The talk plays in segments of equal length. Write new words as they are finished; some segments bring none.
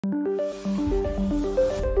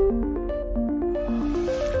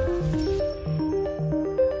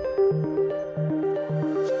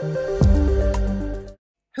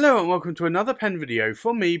Hello and welcome to another pen video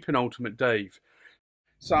from me, Penultimate Dave.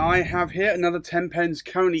 So I have here another 10 pens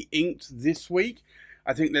currently inked this week.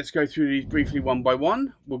 I think let's go through these briefly one by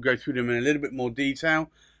one. We'll go through them in a little bit more detail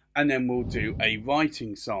and then we'll do a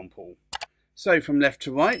writing sample. So from left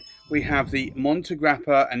to right we have the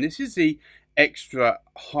Montegrappa, and this is the extra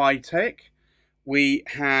high tech. We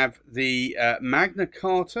have the Magna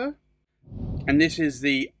Carta, and this is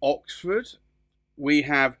the Oxford. We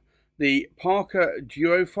have the Parker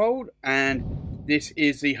Duofold, and this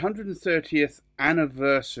is the 130th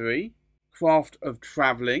anniversary Craft of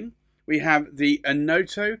Traveling. We have the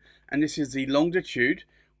Onoto, and this is the Longitude.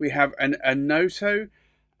 We have an Onoto,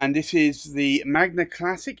 and this is the Magna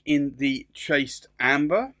Classic in the Chased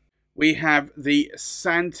Amber. We have the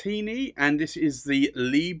Santini, and this is the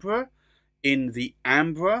Libra in the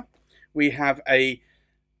Ambra. We have a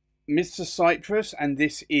Mr. Cypress, and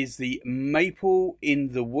this is the Maple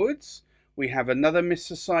in the Woods. We have another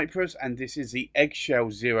Mr. Cypress, and this is the Eggshell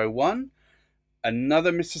 01.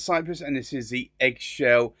 Another Mr. Cypress, and this is the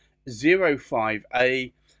Eggshell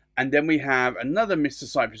 05A. And then we have another Mr.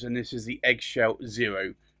 Cypress, and this is the Eggshell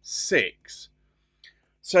 06.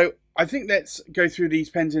 So I think let's go through these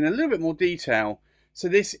pens in a little bit more detail. So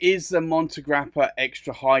this is the Montegrappa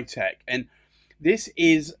Extra High Tech, and this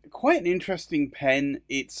is quite an interesting pen.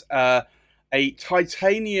 It's a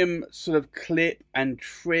titanium sort of clip and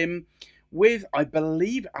trim with, I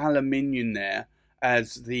believe, aluminium there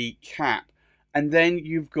as the cap. And then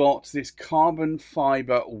you've got this carbon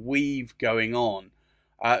fiber weave going on.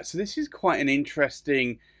 So this is quite an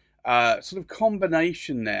interesting sort of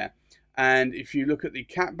combination there. And if you look at the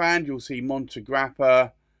cap band, you'll see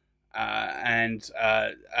Montegrappa and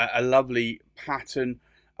a lovely pattern.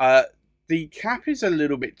 The cap is a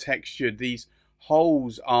little bit textured. These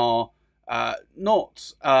holes are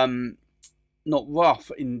not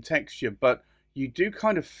rough in texture, but you do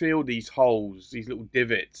kind of feel these holes, these little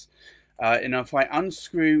divots. And if I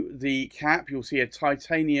unscrew the cap, you'll see a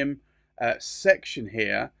titanium section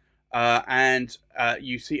here, and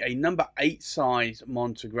you see a number 8 size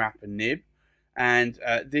Montegrappa nib, and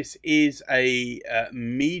this is a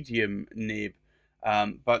medium nib,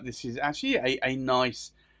 but this is actually a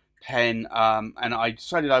nice pen, and I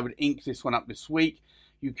decided I would ink this one up this week.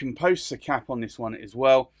 You can post the cap on this one as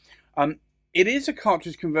well. It is a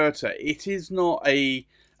cartridge converter. It is not a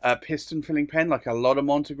piston filling pen like a lot of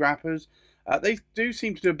Montegrappas. They do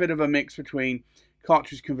seem to do a bit of a mix between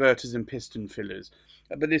cartridge converters and piston fillers,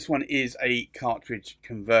 but this one is a cartridge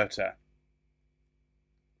converter.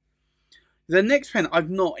 The next pen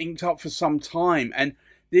I've not inked up for some time, and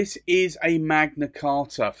this is a Magna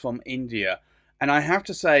Carta from India. And I have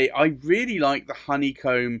to say, I really like the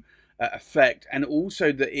honeycomb effect, and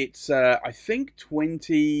also that it's, I think,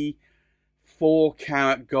 24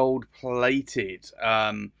 karat gold plated.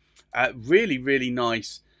 Really, really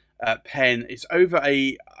nice pen. It's over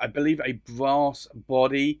I believe, a brass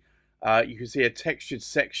body. You can see a textured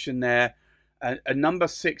section there. A number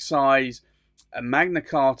 6 size Magna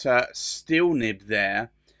Carta steel nib there.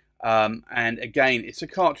 And again, it's a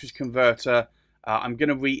cartridge converter. I'm going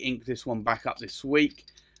to re-ink this one back up this week,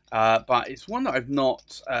 but it's one that I've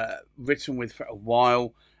not written with for a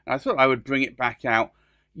while, and I thought I would bring it back out.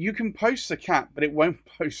 You can post the cap, but it won't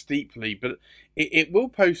post deeply, but it will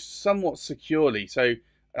post somewhat securely, so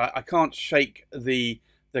I can't shake the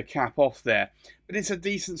cap off there. But it's a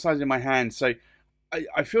decent size in my hand, so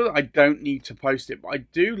I feel that I don't need to post it, but I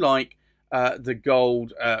do like the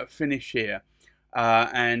gold finish here,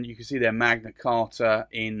 and you can see there Magna Carta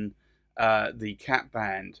in the cap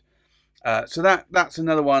band. So that's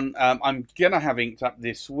another one I'm gonna have inked up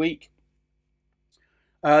this week.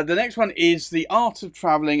 The next one is the Art of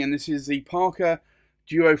Traveling, and this is the Parker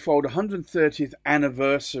Duofold 130th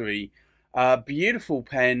anniversary. Beautiful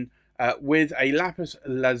pen with a lapis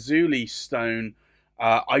lazuli stone.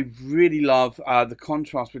 I really love the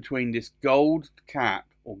contrast between this gold cap,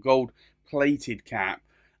 or gold plated cap,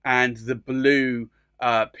 and the blue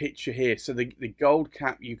picture here. So the gold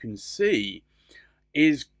cap, you can see,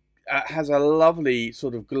 is has a lovely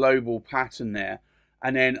sort of global pattern there,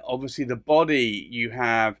 and then obviously the body, you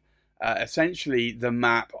have essentially the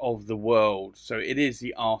map of the world. So it is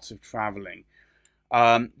the Art of Traveling.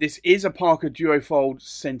 This is a Parker Duofold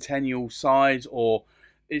centennial size, or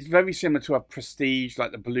it's very similar to a Prestige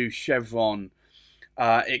like the blue chevron.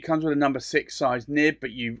 It comes with a number 6 size nib,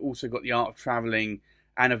 but you've also got the Art of Traveling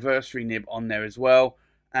anniversary nib on there as well.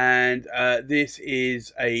 And this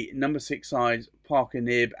is a number 6 size Parker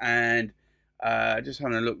nib, and Just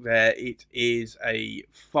having a look there, it is a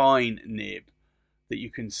fine nib that you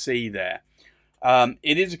can see there.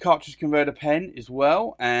 It is a cartridge converter pen as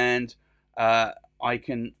well, and I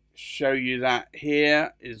can show you that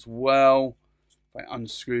here as well. If I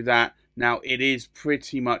unscrew that, now it is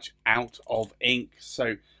pretty much out of ink,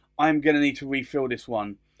 so I'm going to need to refill this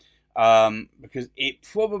one because it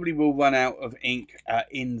probably will run out of ink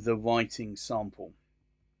in the writing sample.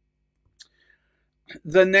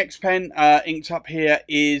 The next pen inked up here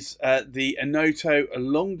is the Onoto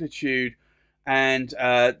Longitude, and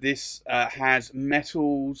this has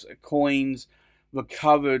metals, coins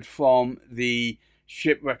recovered from the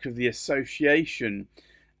shipwreck of the Association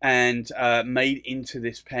and made into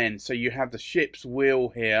this pen. So you have the ship's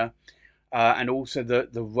wheel here, and also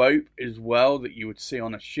the rope as well that you would see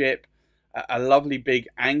on a ship, a lovely big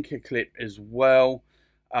anchor clip as well,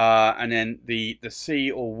 and then the sea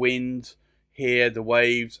or wind here, the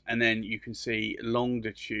waves, and then you can see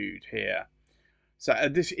longitude here. So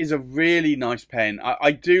this is a really nice pen.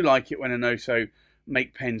 I do like it when Onoto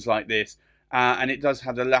make pens like this, and it does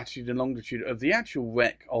have the latitude and longitude of the actual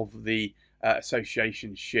wreck of the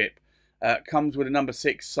Association ship. Comes with a number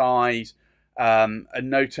 6 size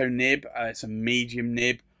Onoto nib. It's a medium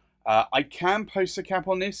nib. I can post a cap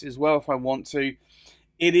on this as well if I want to.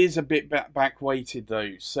 It is a bit back weighted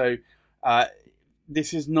though, so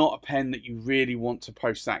this is not a pen that you really want to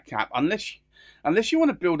post that cap unless you want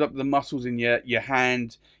to build up the muscles in your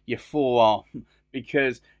hand, your forearm,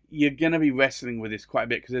 because you're going to be wrestling with this quite a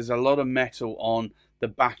bit because there's a lot of metal on the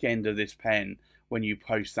back end of this pen when you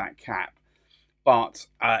post that cap. But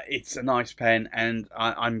it's a nice pen, and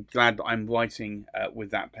I'm glad that I'm writing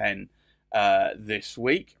with that pen this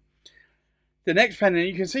week. The next pen, and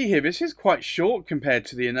you can see here, this is quite short compared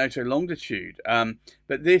to the Onoto Longitude,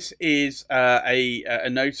 but this is a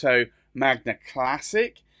Onoto Magna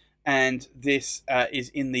Classic, and this is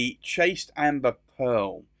in the Chased Amber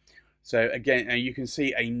Pearl. So again, you can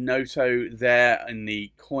see a Noto there in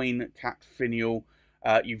the coin capped finial.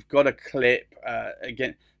 You've got a clip.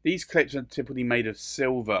 Again, these clips are typically made of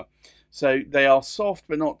silver, so they are soft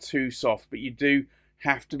but not too soft, but you do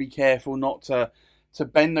have to be careful not to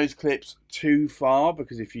bend those clips too far,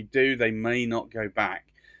 because if you do, they may not go back.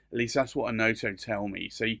 At least that's what Onoto tell me.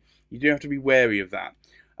 So you do have to be wary of that.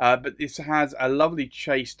 But this has a lovely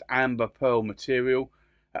chased amber pearl material.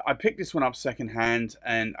 I picked this one up secondhand,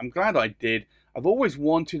 and I'm glad I did. I've always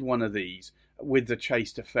wanted one of these with the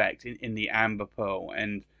chased effect in the amber pearl,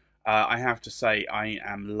 and I have to say I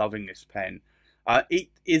am loving this pen. It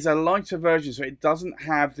is a lighter version, so it doesn't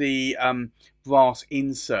have the brass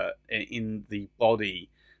insert in the body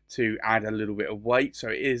to add a little bit of weight. So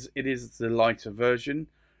it is the lighter version.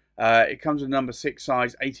 It comes with a number 6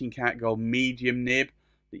 size 18 karat gold medium nib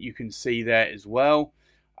that you can see there as well.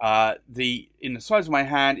 In the size of my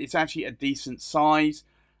hand, it's actually a decent size,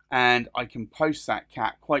 and I can post that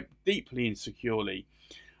cap quite deeply and securely.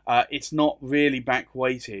 It's not really back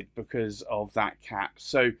weighted because of that cap.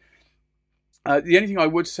 So the only thing I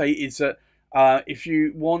would say is that if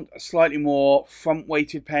you want a slightly more front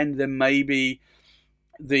weighted pen, then maybe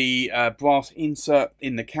the brass insert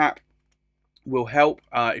in the cap will help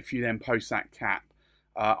if you then post that cap.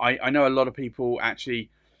 I know a lot of people actually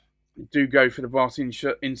do go for the brass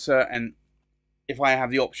insert, and if I have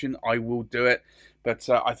the option, I will do it. But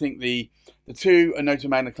I think the two Onoto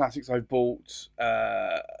Magna Classics I've bought,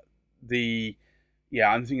 I'm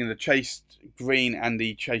thinking the Chased Green and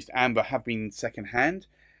the Chased Amber have been second hand.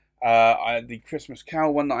 The Christmas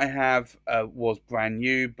Carol one that I have was brand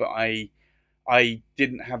new, but I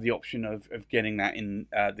didn't have the option of getting that in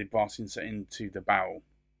the brass insert into the barrel.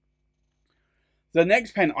 The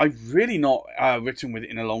next pen I've really not written with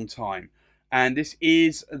in a long time, and this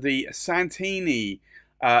is the Santini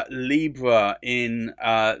Libra in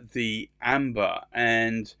the Ambra,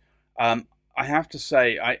 and I have to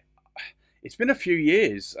say it's been a few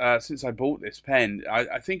years since I bought this pen.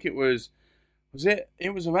 I think it was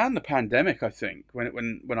around the pandemic, I think,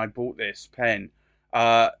 when I bought this pen.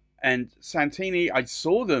 And Santini, I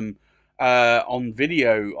saw them on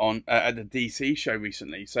video at the DC show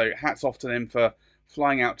recently. So hats off to them for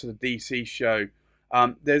flying out to the DC show.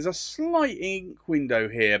 There's a slight ink window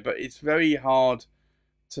here, but it's very hard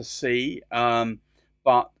to see.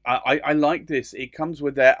 But I like this. It comes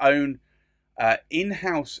with their own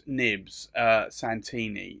in-house nibs,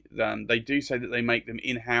 Santini. They do say that they make them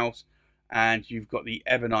in-house, and you've got the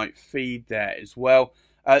ebonite feed there as well.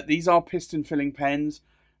 These are piston filling pens,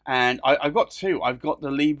 and I've got two. I've got the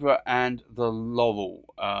Libra and the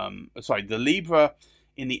Laurel. The Libra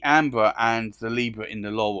in the Ambra and the Libra in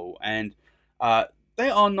the Laurel, and they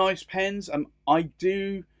are nice pens.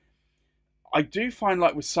 I do find,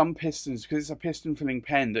 like with some pistons, because it's a piston filling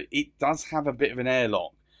pen, that it does have a bit of an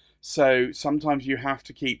airlock. So sometimes you have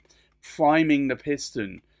to keep priming the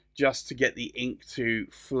piston just to get the ink to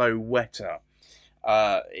flow wetter.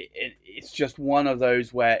 It's just one of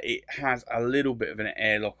those where it has a little bit of an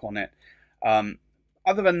airlock on it.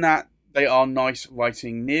 Other than that, they are nice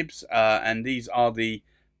writing nibs, and these are the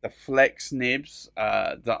flex nibs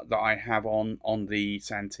that I have on the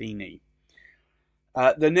Santini.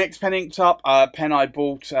 The next pen inked up pen I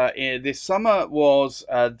bought this summer was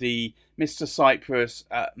the Mr. Cypress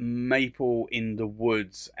Maple in the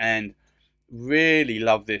Woods, and really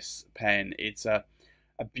love this pen. It's a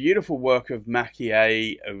beautiful work of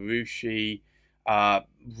Maki Urushi,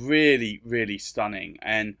 really stunning.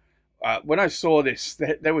 And when I saw this,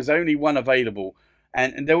 there was only one available,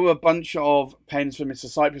 and there were a bunch of pens from Mr.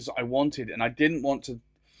 Cypress that I wanted, and I didn't want to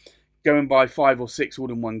go and buy 5 or 6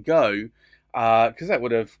 all in one go, because that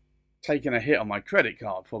would have taken a hit on my credit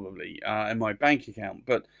card probably, and my bank account.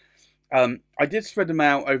 But I did spread them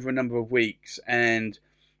out over a number of weeks, and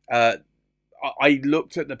I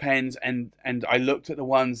looked at the pens, and I looked at the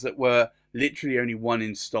ones that were literally only one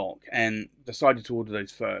in stock, and decided to order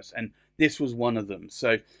those first, and this was one of them.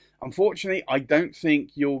 So unfortunately, I don't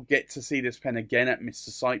think you'll get to see this pen again at Mr.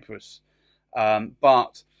 Cypress,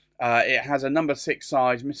 but it has a number 6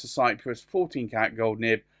 size Mr. Cypress 14 karat gold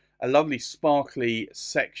nib, a lovely sparkly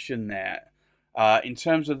section there. In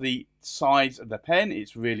terms of the size of the pen,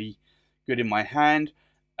 it's really good in my hand.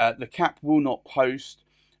 The cap will not post.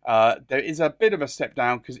 There is a bit of a step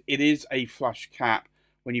down because it is a flush cap.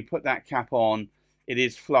 When you put that cap on, it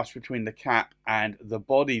is flush between the cap and the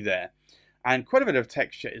body there, and quite a bit of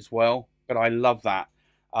texture as well, but I love that.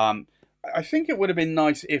 I think it would have been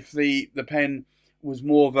nice if the pen was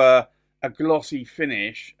more of a glossy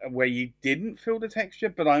finish where you didn't feel the texture,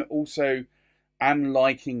 but I also am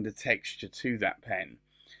liking the texture to that pen.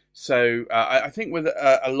 So I think with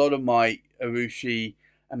a lot of my Urushi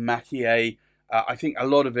and Maki, I think a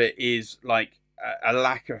lot of it is like a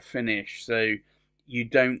lack of finish, so you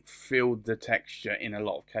don't feel the texture in a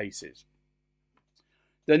lot of cases.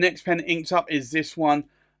 The next pen inked up is this one,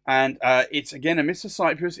 and it's again a Mr.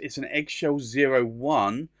 Cypress. It's an Eggshell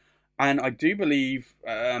 01, and I do believe,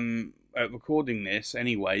 recording this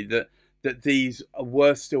anyway, that these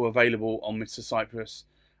were still available on Mr. Cypress.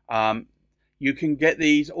 You can get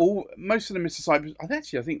these, most of the Mr. Cypress,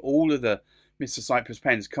 I think all of the Mr. Cypress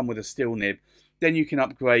pens come with a steel nib. Then you can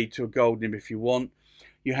upgrade to a gold nib if you want.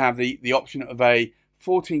 You have the option of a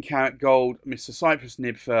 14 karat gold Mr. Cypress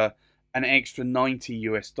nib for an extra $90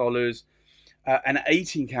 US, an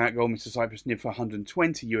 18 karat gold Mr. Cypress nib for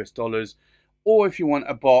 $120 US, or if you want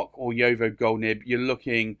a Bock or Yovo gold nib, you're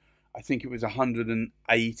looking, I think it was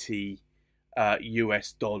 $180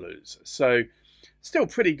 US. So still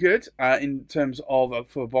pretty good in terms of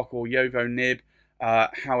for a Bock or Yovo nib.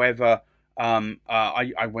 However,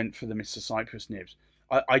 I went for the Mr. Cypress nibs.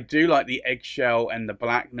 I do like the eggshell and the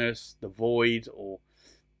blackness, the void or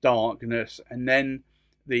darkness, and then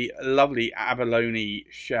the lovely abalone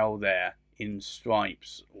shell there in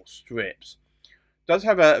stripes or strips. Does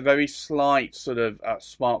have a very slight sort of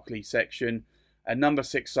sparkly section, a number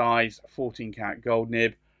 6 size 14 karat gold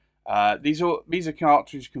nib. These are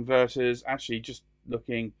cartridge converters. Actually, just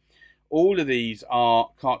looking, all of these are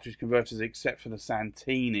cartridge converters except for the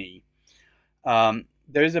Santini.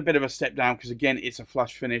 There is a bit of a step down because again it's a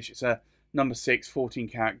flush finish. It's a number 6 14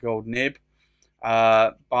 karat gold nib,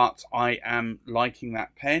 but I am liking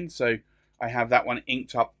that pen, so I have that one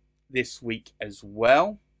inked up this week as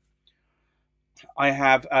well. I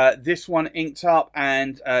have this one inked up,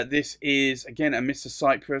 and this is again a Mr.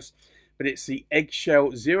 Cypress, but it's the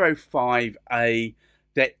Eggshell 05A.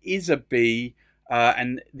 There is a B,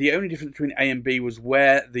 and the only difference between A and B was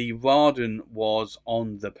where the Raden was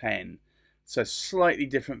on the pen. So slightly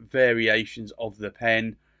different variations of the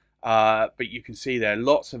pen, but you can see there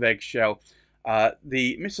lots of eggshell.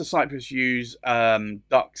 The Mr. Cypress use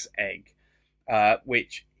duck's egg,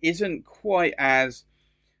 which isn't quite as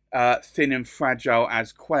thin and fragile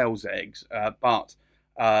as quail's eggs, but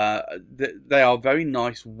they are very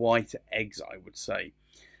nice white eggs, I would say,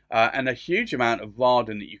 and a huge amount of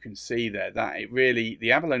Raden that you can see there.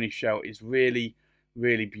 The abalone shell is really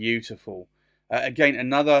beautiful. Again,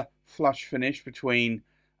 another flush finish between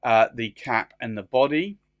the cap and the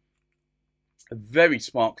body, a very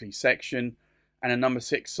sparkly section, and a number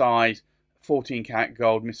 6 size 14 karat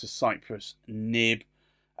gold Mr. Cypress nib.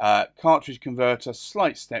 Cartridge converter,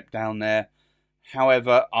 slight step down there.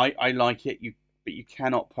 However, I like it, but you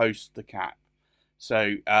cannot post the cap.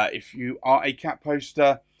 So if you are a cap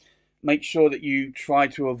poster, make sure that you try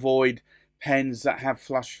to avoid pens that have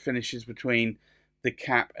flush finishes between the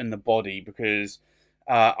cap and the body, because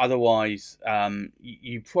otherwise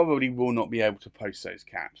you probably will not be able to post those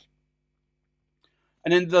caps.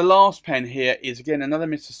 And then the last pen here is again another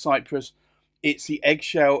Mr. Cypress. It's the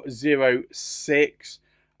Eggshell 06,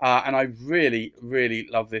 and I really, really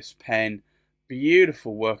love this pen.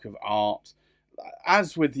 Beautiful work of art,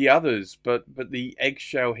 as with the others, but the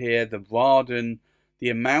eggshell here, the Raden, the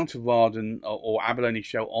amount of Raden or abalone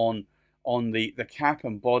shell on the cap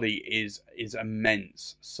and body is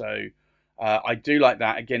immense. So I do like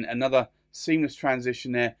that. Again, another seamless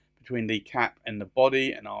transition there between the cap and the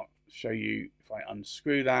body, and I'll show you if I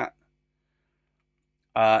unscrew that.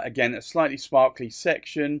 Again, a slightly sparkly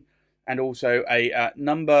section, and also a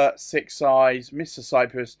number 6 size Mr.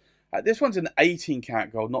 Cypress. This one's an 18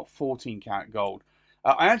 karat gold, not 14 karat gold.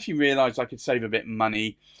 I actually realised I could save a bit of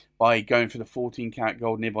money by going for the 14 karat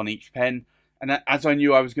gold nib on each pen. And as I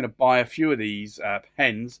knew I was going to buy a few of these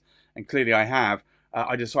pens, and clearly I have,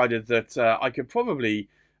 I decided that I could probably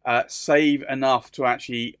save enough to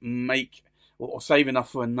actually make, or save enough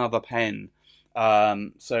for another pen.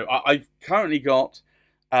 So I've currently got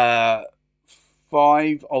 5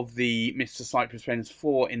 of the Mr. Cypress pens,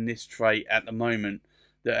 4 in this tray at the moment,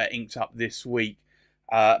 that are inked up this week.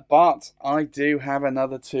 But I do have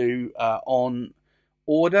another 2 on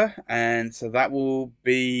order, and so that will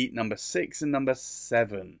be number 6 and number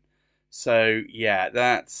 7. So yeah,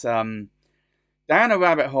 that's down a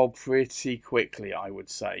rabbit hole pretty quickly, I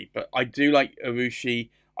would say. But I do like Urushi,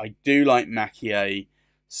 I do like Makie,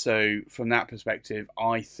 so from that perspective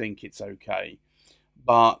I think it's okay.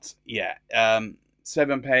 But yeah,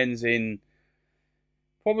 7 pens in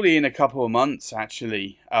probably in a couple of months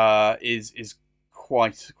actually is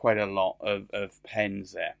quite a lot of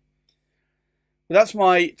pens there. But that's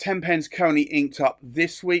my 10 pens currently inked up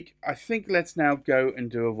this week. I think let's now go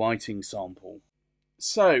and do a writing sample.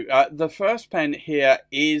 So the first pen here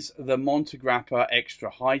is the Montegrappa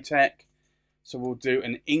Extra High Tech. So we'll do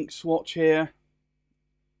an ink swatch here.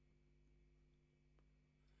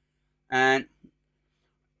 And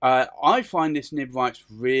I find this nib writes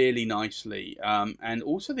really nicely, and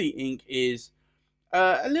also the ink is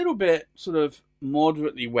a little bit sort of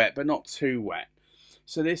moderately wet, but not too wet.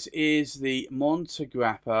 So this is the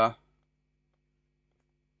Montegrappa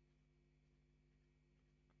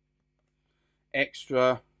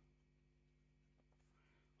Extra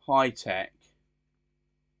High Tech,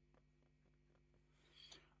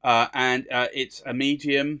 and it's a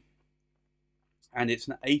medium, and it's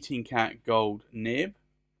an 18 karat gold nib.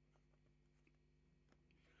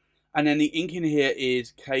 And then the ink in here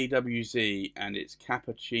is KWZ, and it's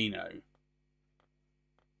Cappuccino,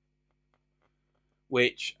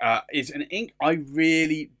 which is an ink I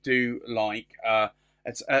really do like.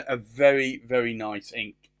 It's a very, very nice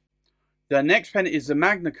ink. The next pen is the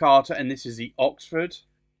Magna Carta, and this is the Oxford.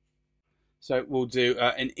 So we'll do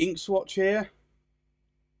an ink swatch here.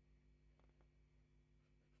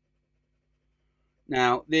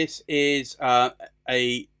 Now this is a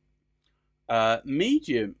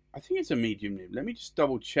medium. I think it's a medium nib. Let me just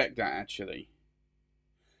double check that actually.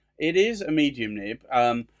 It is a medium nib,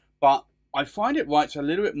 but I find it writes a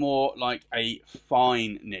little bit more like a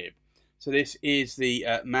fine nib. So this is the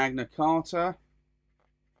Magna Carta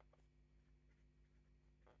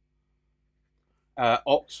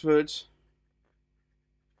Oxford,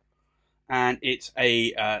 and it's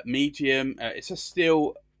a medium. It's a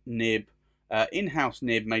steel nib, in-house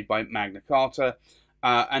nib made by Magna Carta.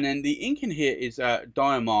 And then the ink in here is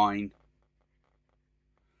Diamine,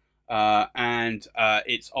 and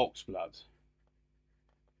it's Oxblood.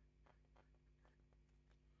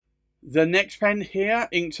 The next pen here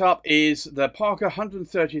inked up is the Parker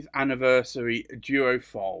 130th Anniversary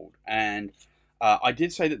Duofold, and I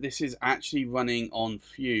did say that this is actually running on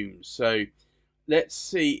fumes. So let's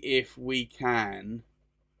see if we can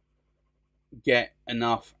get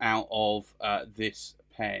enough out of this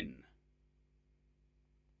pen.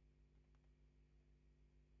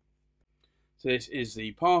 So this is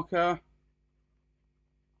the Parker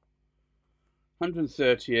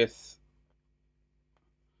 130th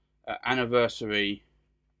Anniversary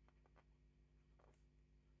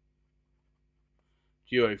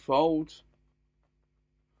Duofold,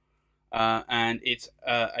 and it's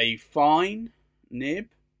a fine nib,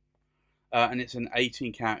 and it's an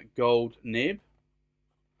 18 karat gold nib,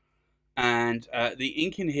 and the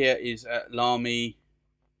ink in here is Lamy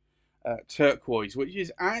turquoise, which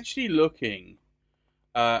is actually looking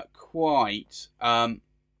quite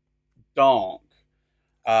dark,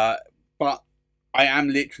 but I am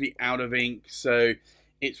literally out of ink, so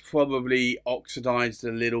it's probably oxidized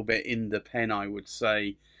a little bit in the pen, I would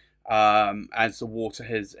say. as the water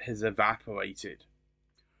has evaporated.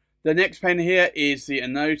 The next pen here is the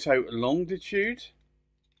Onoto Longitude.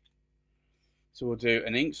 So we'll do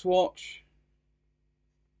an ink swatch.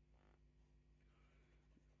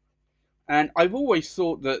 And I've always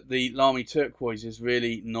thought that the Lamy turquoise is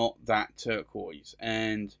really not that turquoise.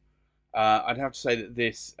 And I'd have to say that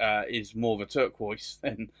this is more of a turquoise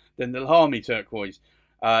than the Lamy turquoise,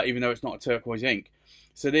 even though it's not a turquoise ink.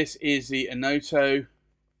 So this is the Onoto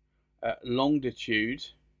Longitude.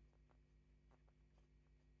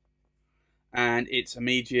 And it's a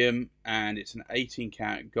medium, and it's an 18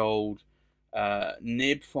 karat gold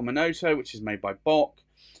nib from Onoto, which is made by Bock.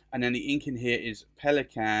 And then the ink in here is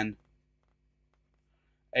Pelican,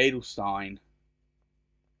 Edelstein,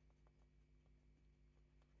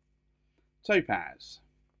 Topaz.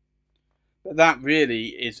 But that really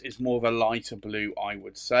is more of a lighter blue, I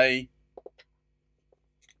would say.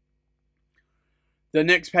 The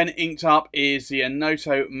next pen inked up is the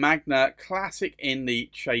Onoto Magna Classic in the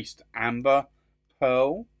Chased Amber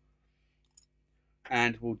Pearl.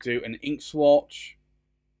 And we'll do an ink swatch.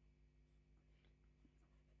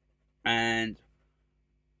 And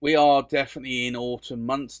we are definitely in autumn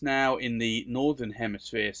months now in the Northern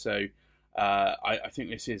Hemisphere. So I think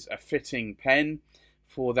this is a fitting pen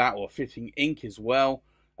for that, or fitting ink as well.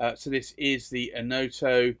 So this is the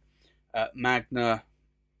Onoto Magna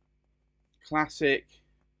Classic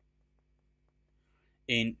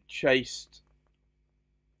in Chased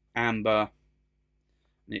Amber,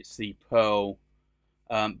 and it's the pearl,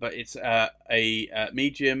 but it's a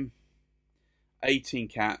medium 18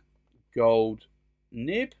 karat gold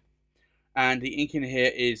nib, and the ink in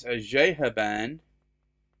here is a Jeherban,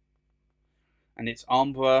 and it's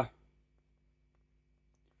Ambra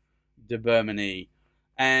de Bermanie.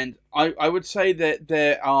 And I would say that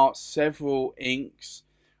there are several inks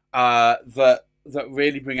that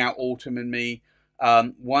really bring out autumn in me.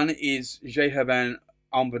 One is Jeherban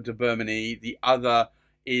Ambra de Bermanie. The other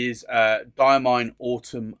is Diamine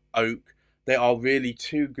Autumn Oak. They are really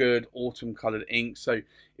two good autumn coloured inks. So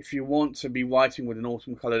if you want to be writing with an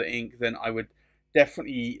autumn coloured ink, then I would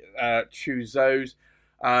definitely choose those.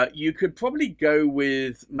 You could probably go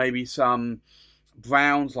with maybe some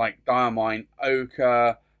browns like Diamine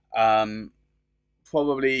Ochre,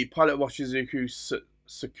 probably Pilot Washizuku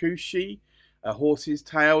Sakushi, a horse's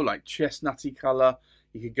tail, like chestnutty colour.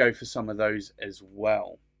 You could go for some of those as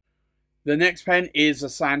well. The next pen is a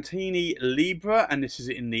Santini Libra, and this is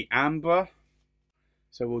in the Ambra.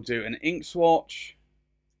 So we'll do an ink swatch.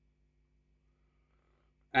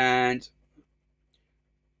 And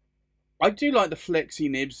I do like the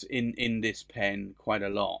flexi nibs in this pen quite a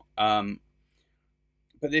lot.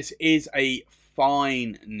 But this is a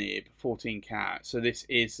fine nib, 14 karat. So this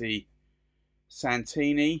is the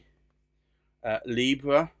Santini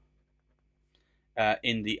Libra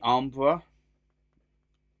in the Ambra.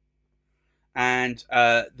 And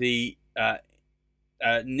the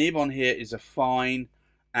nib on here is a fine,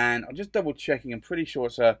 and I'm just double checking. I'm pretty sure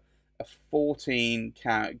it's a 14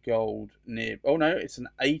 karat gold nib. Oh no, it's an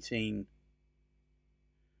 18.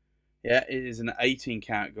 Yeah, it is an 18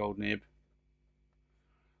 karat gold nib.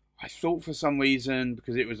 I thought for some reason,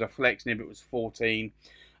 because it was a flex nib, it was 14.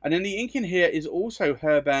 And then the ink in here is also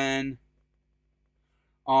Herban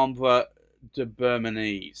Ambra de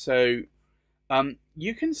Bermanie. So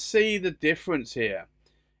you can see the difference here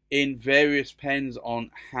in various pens on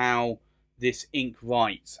how this ink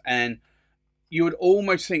writes, and you would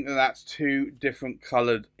almost think that that's two different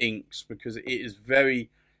coloured inks because it is very,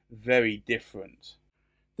 very different.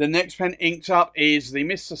 The next pen inked up is the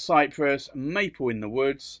Mr. Cypress Maple in the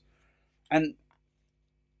Woods, and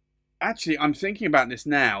actually I'm thinking about this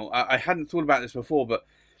now. I hadn't thought about this before, but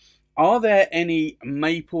are there any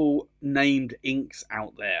maple named inks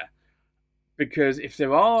out there? Because if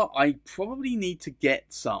there are, I probably need to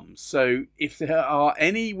get some. So if there are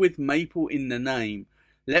any with maple in the name,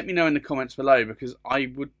 let me know in the comments below, because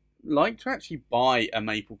I would like to actually buy a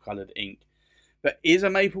maple coloured ink. But is a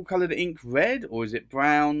maple coloured ink red or is it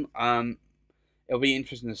brown? It'll be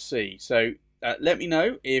interesting to see. So let me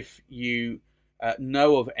know if you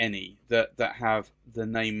know of any that have the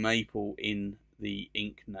name maple in the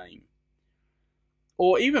ink name.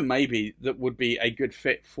 Or even maybe that would be a good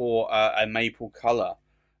fit for a maple colour.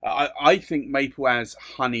 I think maple as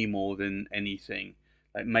honey more than anything,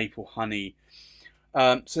 like maple honey.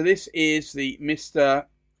 So this is the Mr.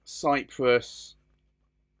 Cypress,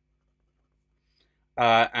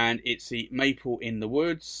 and it's the Maple in the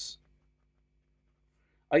Woods.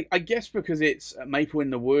 I guess because it's Maple in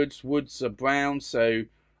the Woods, woods are brown, so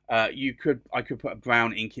I could put a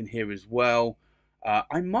brown ink in here as well.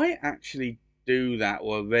 I might actually do that,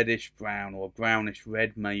 or a reddish brown, or a brownish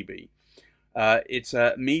red maybe. It's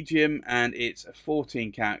a medium, and it's a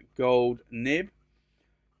 14 karat gold nib.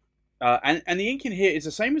 And the ink in here is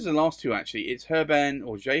the same as the last two actually. It's Herbin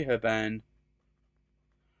or J. Herbin,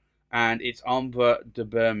 and it's Ambra de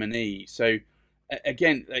Bermanie. So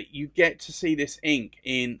again, you get to see this ink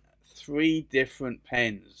in 3 different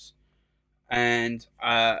pens, and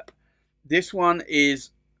this one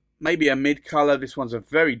is maybe a mid color. This one's a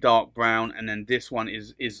very dark brown, and then this one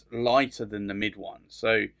is lighter than the mid one.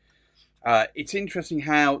 So it's interesting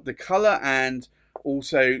how the color and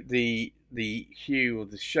also the hue or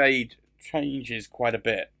the shade changes quite a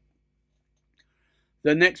bit.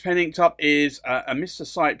 The next pen inked up is a Mr.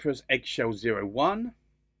 Cypress Eggshell 01.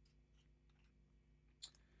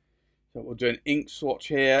 So we'll do an ink swatch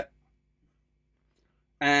here,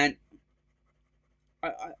 and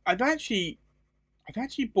I've actually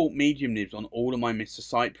bought medium nibs on all of my Mr.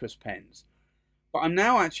 Cypress pens, but I'm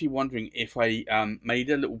now actually wondering if I made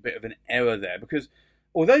a little bit of an error there, because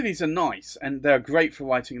although these are nice and they're great for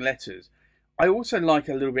writing letters, I also like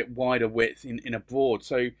a little bit wider width in a broad.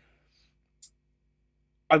 So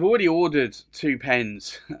I've already ordered 2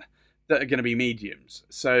 pens that are going to be mediums.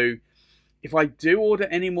 So if I do order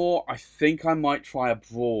any more, I think I might try a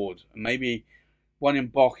broad, maybe one in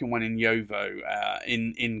Bock and one in Yovo,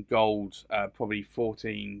 in gold, probably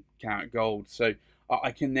 14 karat gold. So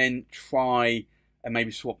I can then try and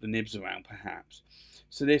maybe swap the nibs around perhaps.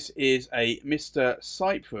 So this is a Mr.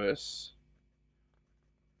 Cypress,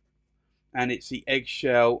 and it's the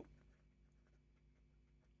Eggshell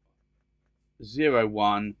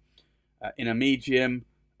 01 in a medium,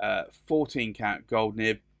 14 karat gold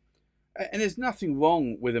nib. And there's nothing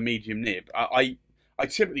wrong with a medium nib. I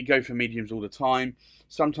typically go for mediums all the time.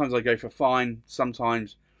 Sometimes I go for fine.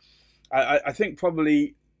 Sometimes I think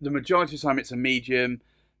probably the majority of the time it's a medium,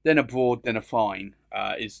 then a broad, then a fine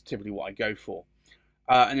is typically what I go for.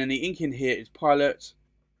 And then the ink in here is Pilot,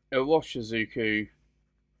 Iroshizuku,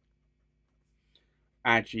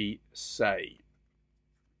 Aji Sei.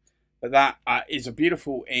 But that is a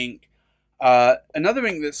beautiful ink. Another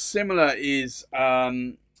ink that's similar is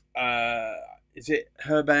it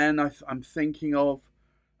Herbin? I'm thinking of.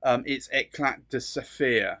 It's Eclat de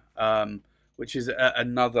Saphir, which is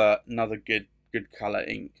another good color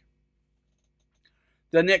ink.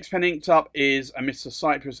 The next pen inked up is a Mr.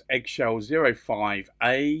 Cypress Eggshell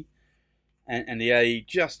 05A, and the A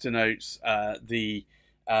just denotes the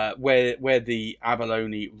where the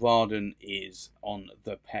abalone Radon is on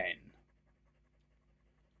the pen.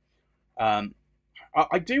 I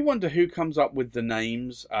do wonder who comes up with the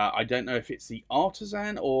names. I don't know if it's the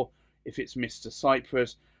artisan or if it's Mr.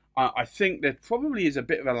 Cypress. I think there probably is a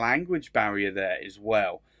bit of a language barrier there as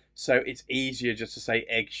well. So it's easier just to say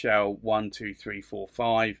Eggshell 1, 2, 3, 4,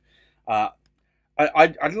 5.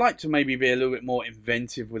 I'd like to maybe be a little bit more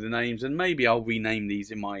inventive with the names, and maybe I'll rename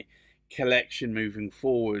these in my collection moving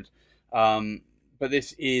forward. But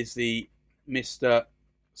this is the Mr.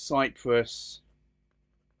 Cypress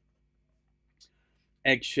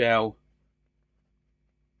Eggshell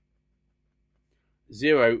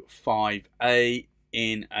 05A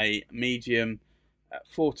in a medium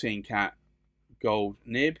 14 karat gold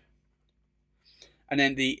nib. And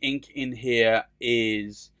then the ink in here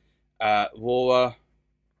is Rohrer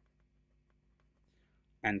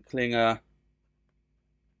and Klinger,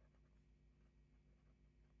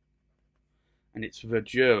 and it's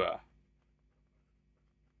Verdura.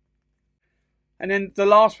 And then the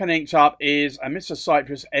last pen inked up is a Mr.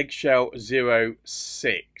 Cypress Eggshell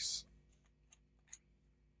 06.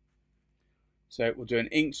 So we'll do an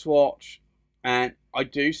ink swatch, and I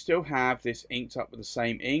do still have this inked up with the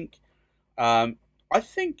same ink. I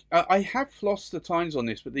think I have flossed the tines on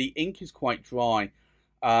this, but the ink is quite dry.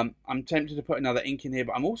 I'm tempted to put another ink in here,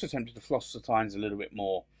 but I'm also tempted to floss the tines a little bit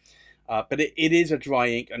more. But it is a dry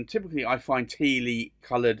ink, and typically I find tealy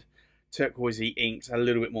coloured turquoisey inks a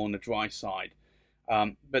little bit more on the dry side.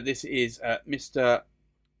 But this is Mr.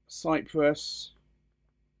 Cypress,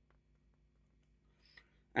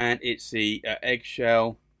 and it's the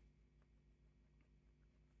Eggshell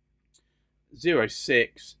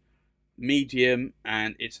 06 medium,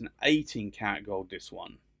 and it's an 18 karat gold, this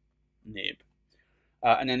one, nib.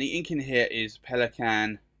 And then the ink in here is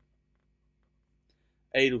Pelican,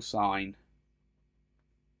 Edelstein,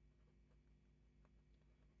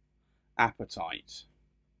 Appetite.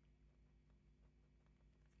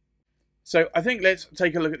 So I think let's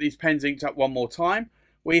take a look at these pens inked up one more time.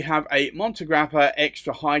 We have a Montegrappa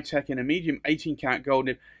Extra High Tech in a medium 18 karat gold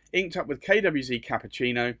nib, inked up with KWZ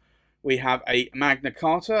Cappuccino. We have a Magna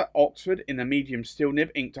Carta Oxford in a medium steel nib,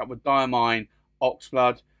 inked up with Diamine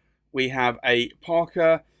Oxblood. We have a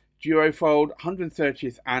Parker Duofold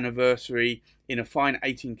 130th anniversary in a fine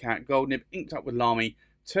 18 karat gold nib inked up with Lamy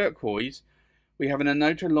turquoise. We have an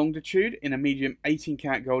Onoto Longitude in a medium 18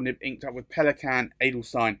 karat gold nib inked up with Pelican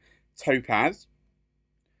Edelstein topaz.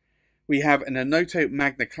 We have an Onoto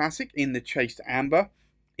Magna Classic in the chased amber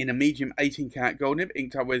in a medium 18 karat gold nib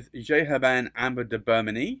inked up with J. Herbin Amber de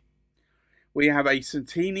Bermanie. We have a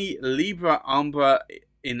Santini Libra Ambra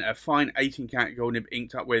in a fine 18 karat gold nib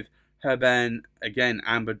inked up with Herbin, again,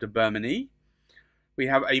 Amber de Bermanie. We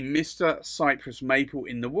have a Mr. Cypress Maple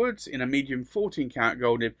in the Woods in a medium 14 karat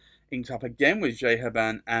gold nib inked up again with J.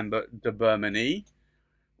 Herbin Amber de Bermanie.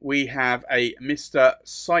 We have a Mr.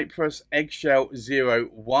 Cypress Eggshell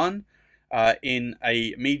 01 in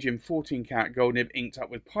a medium 14 karat gold nib inked up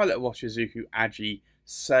with Pilot Washizuku Aji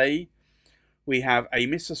Sei. We have a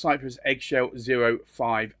Mr. Cypress Eggshell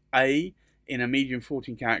 05A in a medium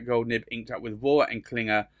 14 karat gold nib inked up with Vora and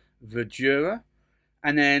Klinger Verdura.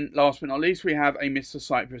 And then last but not least, we have a Mr.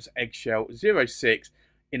 Cypress Eggshell 06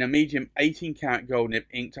 in a medium 18 karat gold nib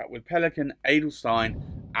inked up with Pelican Edelstein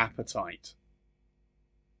Appetite.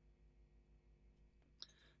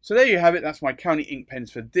 So there you have it. That's my County ink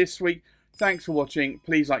pens for this week. Thanks for watching.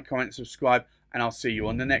 Please like, comment, subscribe, and I'll see you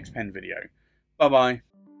on the next pen video. Bye-bye.